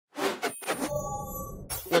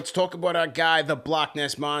let's talk about our guy, the Block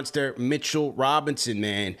Nest Monster, Mitchell Robinson,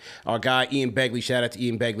 man. Our guy, Ian Begley, shout out to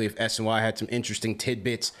Ian Begley of SNY, had some interesting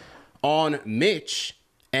tidbits on Mitch.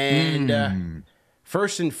 And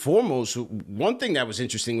first and foremost, one thing that was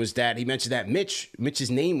interesting was that he mentioned that Mitch's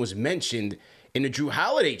name was mentioned in the Jrue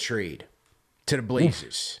Holiday trade to the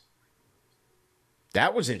Blazers.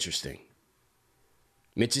 That was interesting.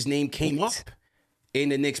 Mitch's name came up in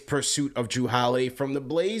the Knicks' pursuit of Jrue Holiday from the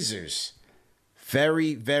Blazers.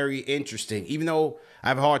 Very, very interesting. Even though I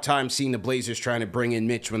have a hard time seeing the Blazers trying to bring in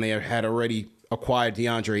Mitch when they had already acquired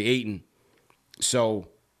DeAndre Ayton. So,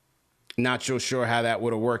 not so sure how that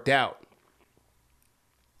would have worked out.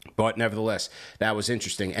 But nevertheless, that was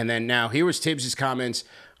interesting. And then now, here was Tibbs' comments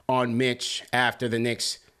on Mitch after the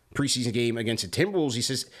Knicks' preseason game against the Timberwolves. He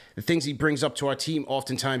says, the things he brings up to our team,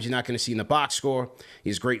 oftentimes you're not going to see in the box score. He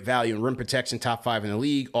has great value in rim protection, top 5 in the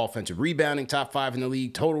league. Offensive rebounding, top 5 in the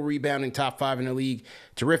league. Total rebounding, top 5 in the league.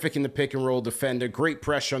 Terrific in the pick and roll defender. Great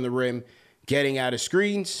pressure on the rim, getting out of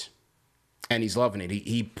screens. And he's loving it.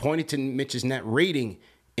 He pointed to Mitch's net rating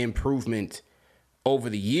improvement over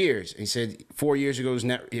the years. He said 4 years ago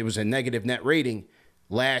it was a negative net rating.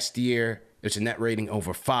 Last year, it's a net rating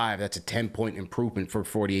over 5. That's a 10-point improvement for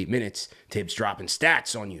 48 minutes. Tibbs dropping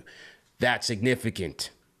stats on you. That's significant.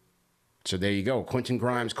 So there you go. Quentin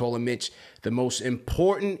Grimes calling Mitch the most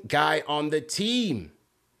important guy on the team.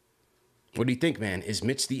 What do you think, man? Is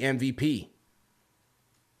Mitch the MVP?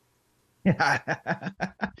 I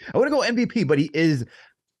want to go MVP, but he is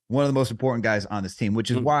one of the most important guys on this team, which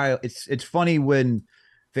is why it's funny when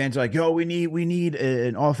fans are like, yo, we need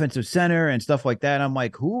an offensive center and stuff like that. I'm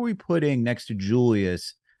like, who are we putting next to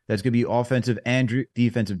Julius that's going to be offensive and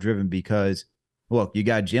defensive driven? Because, look, you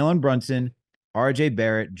got Jalen Brunson, R.J.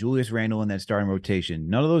 Barrett, Julius Randle in that starting rotation.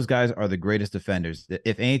 None of those guys are the greatest defenders.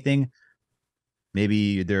 If anything,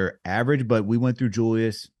 maybe they're average, but we went through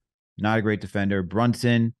Julius, not a great defender.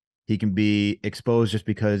 Brunson, he can be exposed just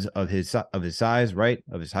because of his size, right?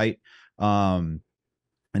 Of his height. And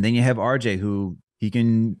then you have R.J., who he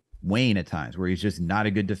can wane at times where he's just not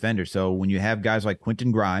a good defender. So when you have guys like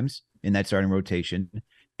Quentin Grimes in that starting rotation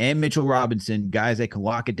and Mitchell Robinson, guys that can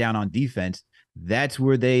lock it down on defense, that's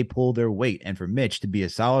where they pull their weight. And for Mitch to be a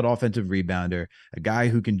solid offensive rebounder, a guy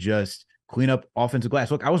who can just clean up offensive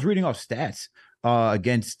glass. Look, I was reading off stats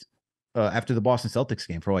against after the Boston Celtics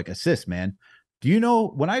game for like assists, man. Do you know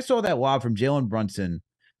when I saw that lob from Jalen Brunson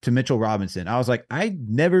to Mitchell Robinson, I was like, I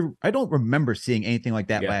don't remember seeing anything like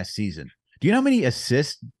that last season. Do you know how many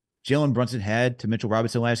assists Jalen Brunson had to Mitchell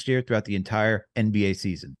Robinson last year throughout the entire NBA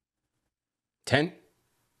season? 10?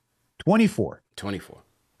 24. 24.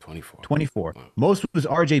 24. Wow. Most was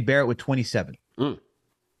R.J. Barrett with 27.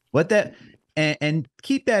 Let that and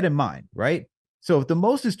keep that in mind, right? So if the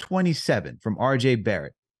most is 27 from R.J.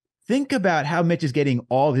 Barrett, think about how Mitch is getting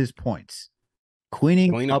all of his points.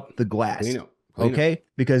 Cleaning up the glass. Okay?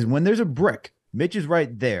 Because when there's a brick, Mitch is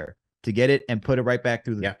right there to get it and put it right back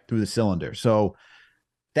through the cylinder. So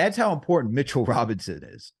that's how important Mitchell Robinson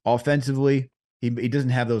is. Offensively, he doesn't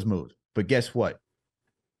have those moves. But guess what?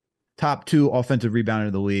 Top 2 offensive rebounder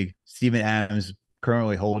in the league. Steven Adams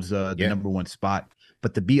currently holds the number 1 spot.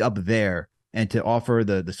 But to be up there and to offer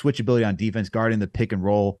the switchability on defense, guarding the pick and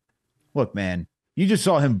roll. Look, man, you just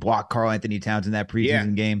saw him block Karl Anthony Towns in that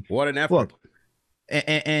preseason game. What an effort. Look,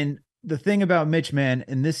 and the thing about Mitch, man,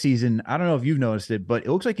 in this season, I don't know if you've noticed it, but it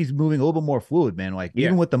looks like he's moving a little bit more fluid, man. Like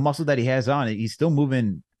even with the muscle that he has on it, he's still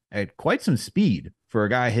moving at quite some speed for a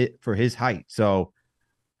guy for his height. So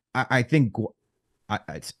I think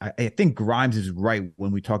Grimes is right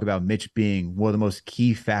when we talk about Mitch being one of the most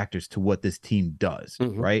key factors to what this team does,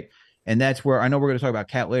 right? And that's where I know we're going to talk about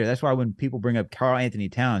Cat later. That's why when people bring up Karl Anthony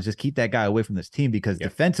Towns, just keep that guy away from this team because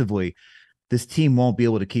defensively, this team won't be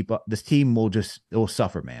able to keep up. This team will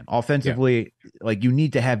suffer, man. Offensively, like you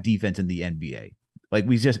need to have defense in the NBA. Like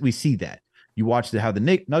we see that. You watch how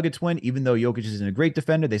the Nuggets win, even though Jokic isn't a great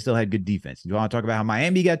defender, they still had good defense. You want to talk about how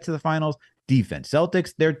Miami got to the finals? Defense.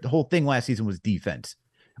 Celtics, their whole thing last season was defense.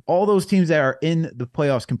 All those teams that are in the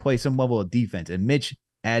playoffs can play some level of defense, and Mitch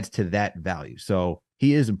adds to that value. So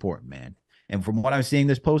he is important, man. And from what I'm seeing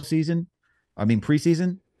this preseason,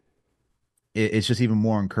 it's just even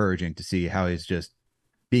more encouraging to see how he's just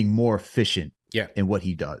being more efficient in what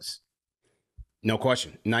he does. No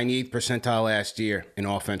question. 98th percentile last year in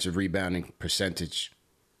offensive rebounding percentage,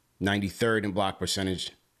 93rd in block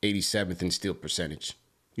percentage, 87th in steal percentage.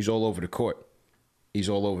 He's all over the court. He's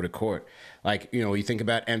all over the court. Like, you know, you think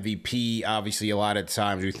about MVP, obviously a lot of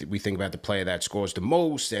times we think about the player that scores the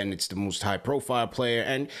most and it's the most high-profile player.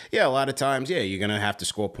 And, yeah, a lot of times, yeah, you're going to have to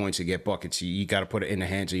score points to get buckets. You got to put it in the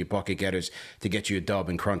hands of your bucket getters to get you a dub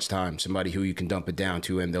in crunch time, somebody who you can dump it down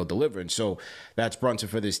to and they'll deliver. And so that's Brunson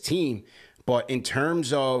for this team. But in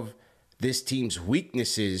terms of this team's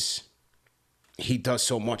weaknesses, he does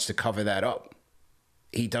so much to cover that up.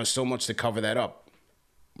 He does so much to cover that up.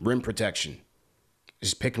 Rim protection.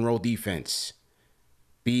 His pick and roll defense,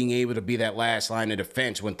 being able to be that last line of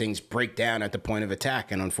defense when things break down at the point of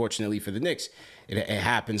attack. And unfortunately for the Knicks, it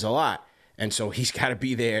happens a lot. And so he's got to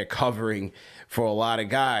be there covering for a lot of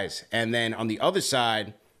guys. And then on the other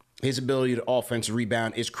side, his ability to offensive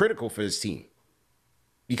rebound is critical for this team.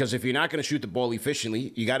 Because if you're not going to shoot the ball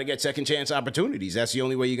efficiently, you got to get second chance opportunities. That's the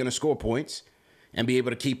only way you're going to score points and be able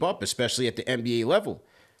to keep up, especially at the NBA level.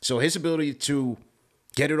 So his ability to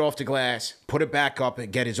get it off the glass, put it back up,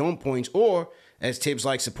 and get his own points. Or, as Tibbs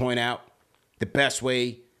likes to point out, the best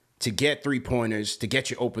way to get three-pointers, to get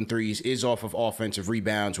your open threes, is off of offensive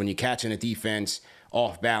rebounds. When you're catching a defense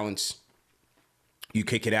off balance, you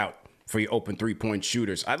kick it out for your open three-point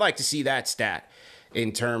shooters. I'd like to see that stat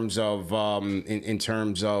in terms of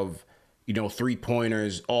you know,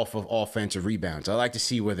 three-pointers off of offensive rebounds. I'd like to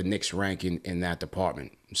see where the Knicks rank in that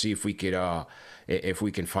department. See if we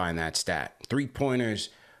can find that stat. Three-pointers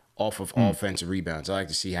off of offensive rebounds. I like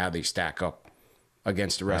to see how they stack up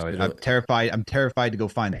against the rest of the... I'm terrified to go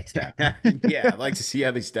find that stat. Yeah, I'd like to see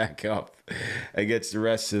how they stack up against the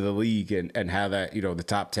rest of the league and how that, you know, the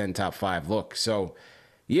top 10, top 5 look. So,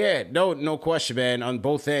 yeah, no question, man. On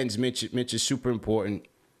both ends, Mitch is super important.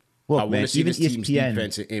 Look, I want to see this team's ESPN,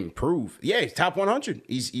 defense improve. Yeah, he's top 100.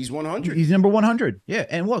 He's 100. He's number 100. Yeah,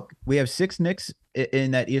 and look, we have 6 Knicks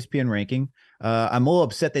in that ESPN ranking. I'm a little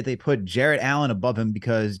upset that they put Jarrett Allen above him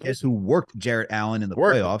because guess who worked Jarrett Allen in the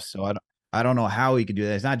playoffs? So I don't know how he could do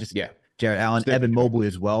that. It's not just Jarrett Allen, Evan Mobley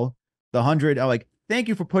as well. The 100, I'm like, thank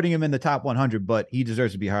you for putting him in the top 100, but he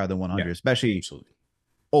deserves to be higher than 100, especially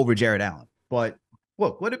over Jarrett Allen. But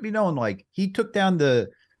look, let it be known, like he took down the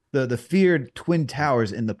feared Twin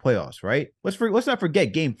Towers in the playoffs, right? Let's not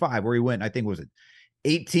forget Game 5 where he went, I think, was it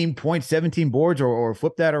 18 points, 17 boards, or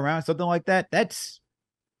flip that around, something like that. That's,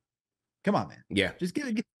 come on, man. Yeah. Just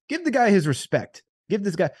give the guy his respect. Give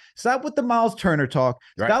this guy, stop with the Miles Turner talk.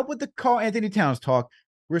 Right. Stop with the Karl Anthony Towns talk.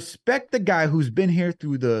 Respect the guy who's been here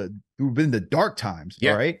through the dark times,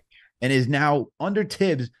 all right? And is now under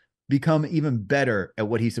Tibbs become even better at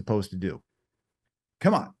what he's supposed to do.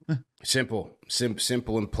 Come on. Simple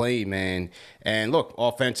and plain, man. And look,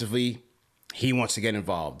 offensively, he wants to get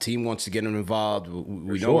involved. Team wants to get him involved.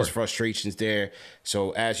 We know his frustrations there.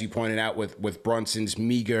 So as you pointed out with Brunson's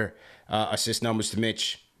meager assist numbers to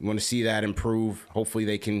Mitch, we want to see that improve. Hopefully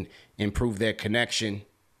they can improve their connection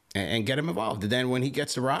and get him involved. And then when he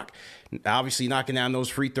gets the rock, obviously knocking down those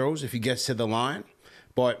free throws if he gets to the line.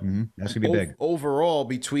 But that's going to be big. Overall,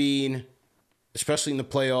 between, especially in the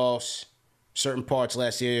playoffs, certain parts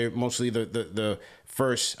last year, mostly the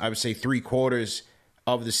first, I would say, 3 quarters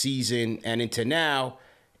of the season and into now,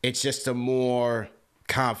 it's just a more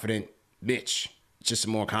confident Mitch. It's just a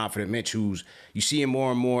more confident Mitch who's, you see him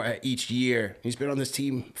more and more each year. He's been on this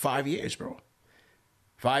team 5 years, bro.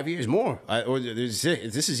 5 years more. This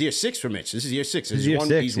is year 6 for Mitch. This is year 6.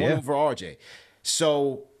 He's one over RJ.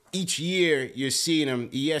 So each year you're seeing him.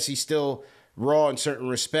 Yes, he's still raw in certain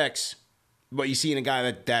respects, but you're seeing a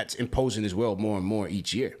guy that's imposing his will more and more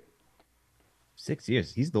each year. 6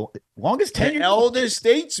 years. He's the longest tenure. The elder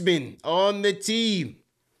statesman on the team.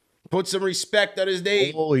 Put some respect on his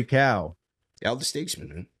name. Holy cow. Elder statesman,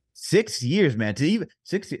 man. 6 years, man. To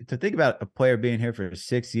think about a player being here for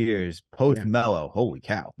 6 years post Melo. Holy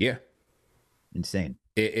cow. Yeah. Insane.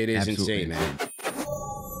 It is Absolutely insane, man.